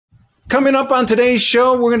Coming up on today's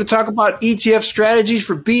show, we're going to talk about ETF strategies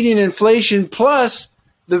for beating inflation, plus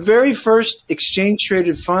the very first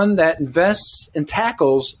exchange-traded fund that invests and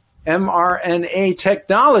tackles mRNA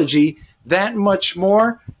technology, that much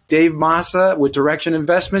more. Dave Massa with Direction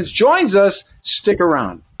Investments joins us. Stick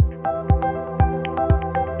around.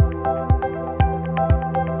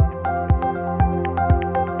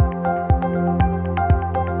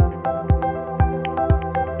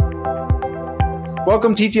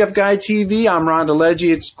 Welcome to ETF Guy TV. I'm Rhonda Legge.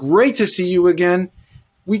 It's great to see you again.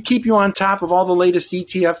 We keep you on top of all the latest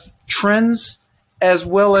ETF trends, as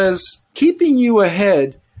well as keeping you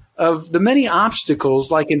ahead of the many obstacles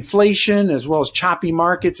like inflation, as well as choppy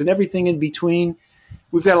markets and everything in between.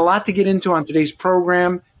 We've got a lot to get into on today's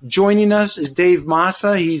program. Joining us is Dave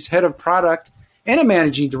Massa. He's head of product and a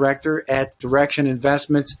managing director at Direction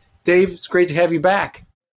Investments. Dave, it's great to have you back.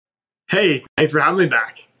 Hey, thanks for having me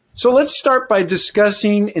back. So let's start by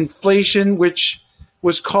discussing inflation, which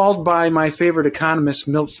was called by my favorite economist,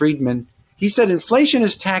 Milt Friedman. He said, inflation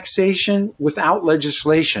is taxation without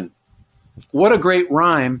legislation. What a great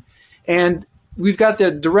rhyme. And we've got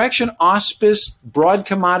the Direction Auspice Broad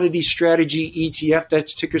Commodity Strategy ETF,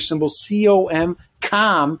 that's ticker symbol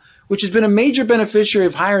COM, which has been a major beneficiary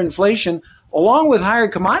of higher inflation along with higher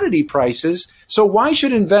commodity prices. So why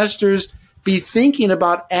should investors be thinking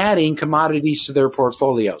about adding commodities to their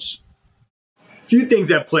portfolios? Few things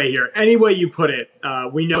at play here. Any way you put it,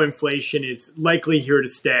 we know inflation is likely here to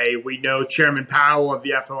stay. We know Chairman Powell of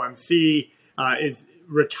the FOMC is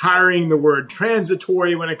retiring the word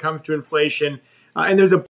transitory when it comes to inflation. And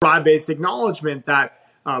there's a broad-based acknowledgement that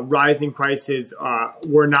rising prices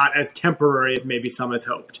were not as temporary as maybe some has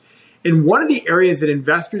hoped. And one of the areas that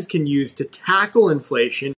investors can use to tackle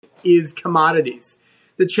inflation is commodities.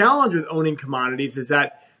 The challenge with owning commodities is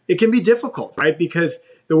that it can be difficult, right? Because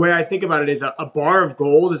the way I think about it is a bar of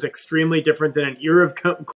gold is extremely different than an ear of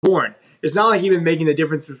corn. It's not like even making the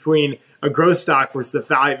difference between a growth stock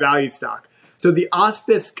versus a value stock. So the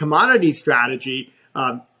Auspice commodity strategy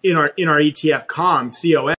in our ETF COM,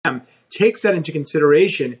 takes that into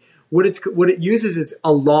consideration. What it uses is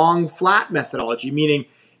a long flat methodology, meaning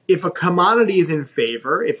if a commodity is in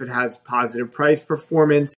favor, if it has positive price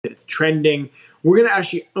performance, it's trending, we're going to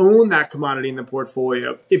actually own that commodity in the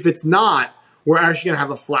portfolio. If it's not, we're actually going to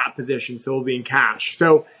have a flat position, so we'll be in cash.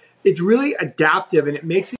 So it's really adaptive, and it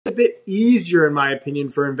makes it a bit easier, in my opinion,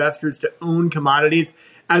 for investors to own commodities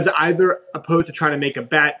as either opposed to trying to make a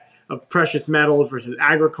bet of precious metals versus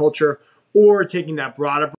agriculture, or taking that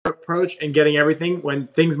broad approach and getting everything when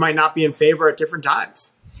things might not be in favor at different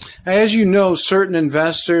times. As you know, certain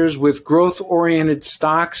investors with growth-oriented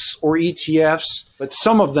stocks or ETFs, but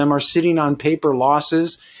some of them are sitting on paper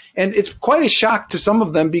losses. And it's quite a shock to some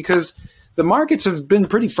of them because the markets have been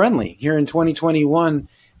pretty friendly here in 2021,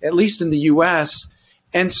 at least in the U.S.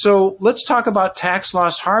 And so let's talk about tax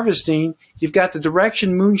loss harvesting. You've got the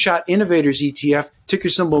Direction Moonshot Innovators ETF, ticker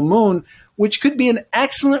symbol MOON, which could be an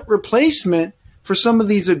excellent replacement for some of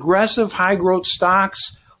these aggressive high-growth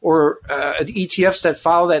stocks or ETFs that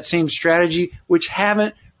follow that same strategy, which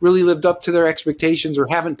haven't really lived up to their expectations or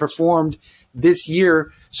haven't performed this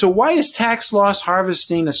year. So why is tax loss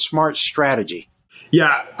harvesting a smart strategy?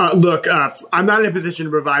 Yeah, look, I'm not in a position to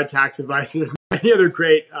provide tax advice. There's many other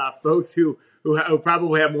great folks who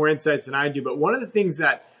probably have more insights than I do. But one of the things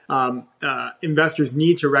that investors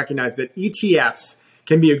need to recognize that ETFs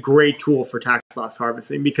can be a great tool for tax loss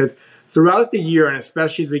harvesting, because throughout the year, and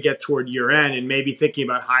especially as we get toward year end and maybe thinking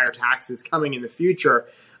about higher taxes coming in the future,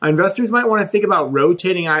 investors might want to think about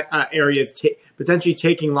rotating areas, potentially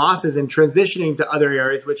taking losses and transitioning to other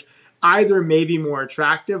areas which either may be more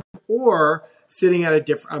attractive or sitting at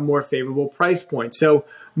a more favorable price point. So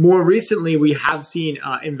more recently, we have seen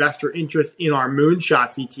investor interest in our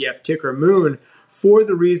Moonshots ETF, ticker Moon, for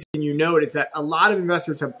the reason you note is that a lot of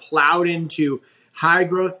investors have plowed into high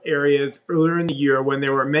growth areas earlier in the year when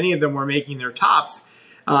many of them were making their tops,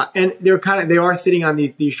 and they are sitting on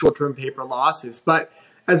these short-term paper losses. But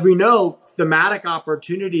as we know, thematic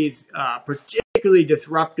opportunities, particularly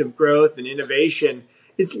disruptive growth and innovation,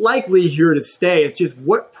 is likely here to stay. It's just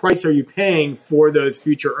what price are you paying for those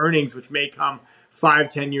future earnings, which may come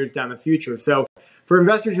 5-10 years down the future. So for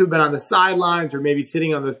investors who've been on the sidelines or maybe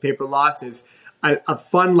sitting on those paper losses, a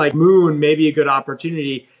fund like Moon may be a good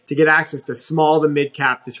opportunity to get access to small to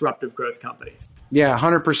mid-cap disruptive growth companies. Yeah,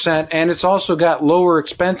 100%. And it's also got lower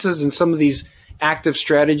expenses than some of these active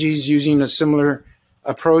strategies using a similar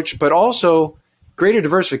approach, but also greater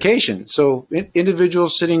diversification. So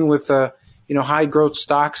individuals sitting with high growth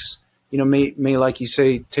stocks, may, like you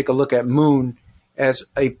say, take a look at Moon as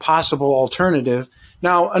a possible alternative.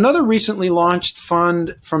 Now, another recently launched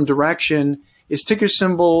fund from Direction is ticker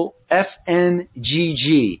symbol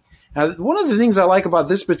FNGG. Now, one of the things I like about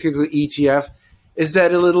this particular ETF is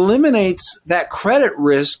that it eliminates that credit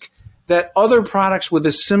risk that other products with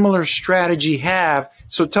a similar strategy have.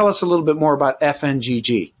 So tell us a little bit more about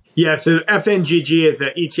FNGG. Yeah, so FNGG is an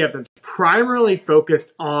ETF that's primarily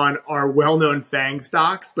focused on our well-known FANG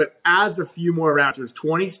stocks, but adds a few more around. So there's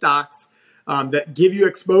 20 stocks that give you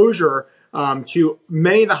exposure to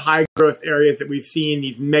many of the high growth areas that we've seen,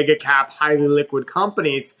 these mega cap, highly liquid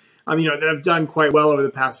companies, that have done quite well over the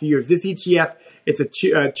past few years. This ETF, it's a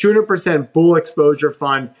 200% bull exposure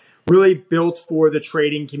fund, really built for the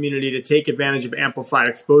trading community to take advantage of amplified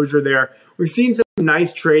exposure there. We've seen some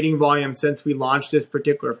nice trading volume since we launched this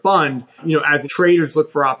particular fund, as traders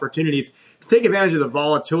look for opportunities to take advantage of the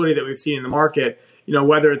volatility that we've seen in the market,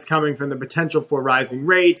 whether it's coming from the potential for rising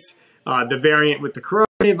rates, the variant with the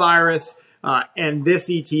coronavirus, and this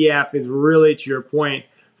ETF is really, to your point,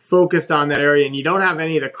 focused on that area, and you don't have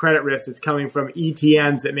any of the credit risk that's coming from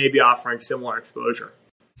ETNs that may be offering similar exposure.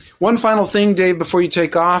 One final thing, Dave, before you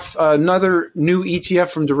take off, another new ETF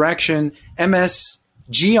from Direction,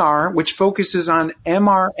 MSGR, which focuses on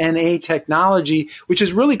mRNA technology, which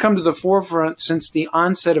has really come to the forefront since the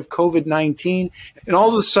onset of COVID-19 and all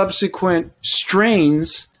the subsequent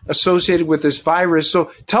strains associated with this virus.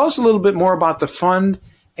 So tell us a little bit more about the fund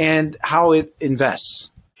and how it invests.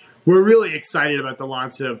 We're really excited about the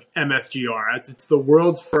launch of MSGR, as it's the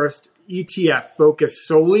world's first ETF focused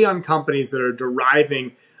solely on companies that are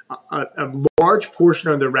deriving a large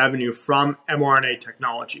portion of their revenue from mRNA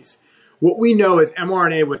technologies. What we know is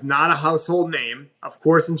mRNA was not a household name, of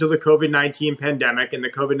course, until the COVID-19 pandemic, and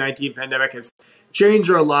the COVID-19 pandemic has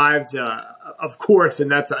changed our lives, of course,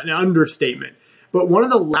 and that's an understatement. But one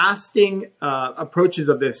of the lasting approaches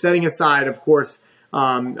of this, setting aside, of course,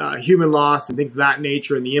 human loss and things of that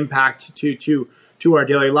nature and the impact to our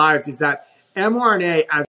daily lives, is that mRNA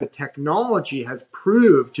as a technology has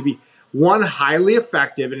proved to be, one, highly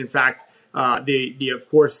effective. And in fact,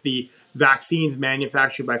 the vaccines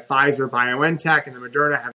manufactured by Pfizer, BioNTech, and the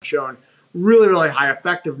Moderna have shown really, really high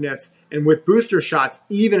effectiveness. And with booster shots,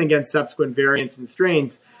 even against subsequent variants and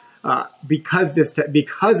strains, because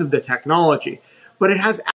of the technology. But it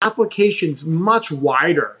has applications much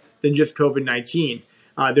wider than just COVID-19.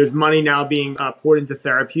 There's money now being poured into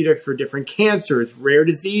therapeutics for different cancers, rare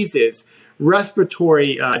diseases,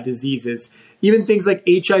 respiratory diseases, even things like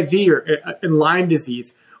HIV and Lyme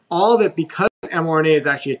disease. All of it, because mRNA is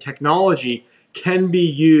actually a technology, can be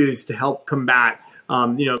used to help combat,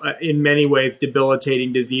 in many ways,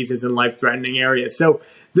 debilitating diseases in life-threatening areas. So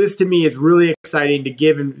this, to me, is really exciting to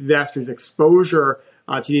give investors exposure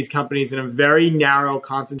to these companies in a very narrow,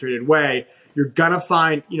 concentrated way. You're going to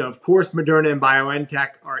find, of course, Moderna and BioNTech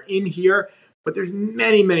are in here, but there's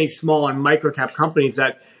many, many small and micro-cap companies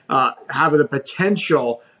that have the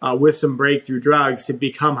potential with some breakthrough drugs to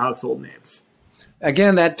become household names.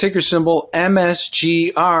 Again, that ticker symbol,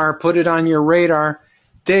 MSGR, put it on your radar.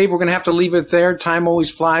 Dave, we're going to have to leave it there. Time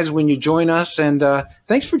always flies when you join us, and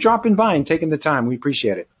thanks for dropping by and taking the time. We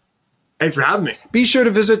appreciate it. Thanks for having me. Be sure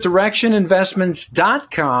to visit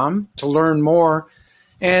directioninvestments.com to learn more.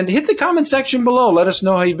 And hit the comment section below. Let us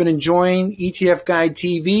know how you've been enjoying ETF Guide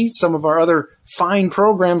TV, some of our other fine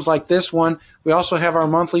programs like this one. We also have our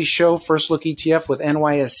monthly show, First Look ETF with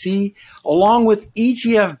NYSE, along with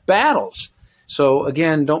ETF Battles. So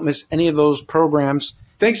again, don't miss any of those programs.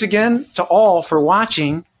 Thanks again to all for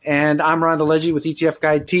watching. And I'm Ron DeLegge with ETF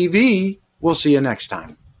Guide TV. We'll see you next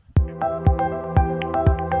time.